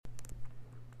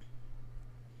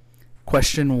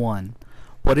Question 1.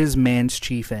 What is man's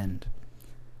chief end?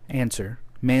 Answer.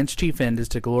 Man's chief end is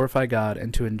to glorify God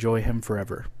and to enjoy Him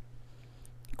forever.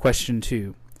 Question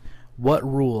 2. What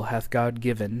rule hath God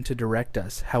given to direct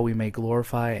us how we may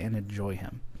glorify and enjoy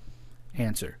Him?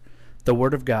 Answer. The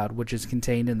Word of God, which is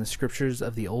contained in the Scriptures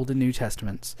of the Old and New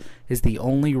Testaments, is the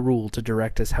only rule to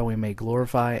direct us how we may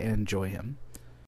glorify and enjoy Him.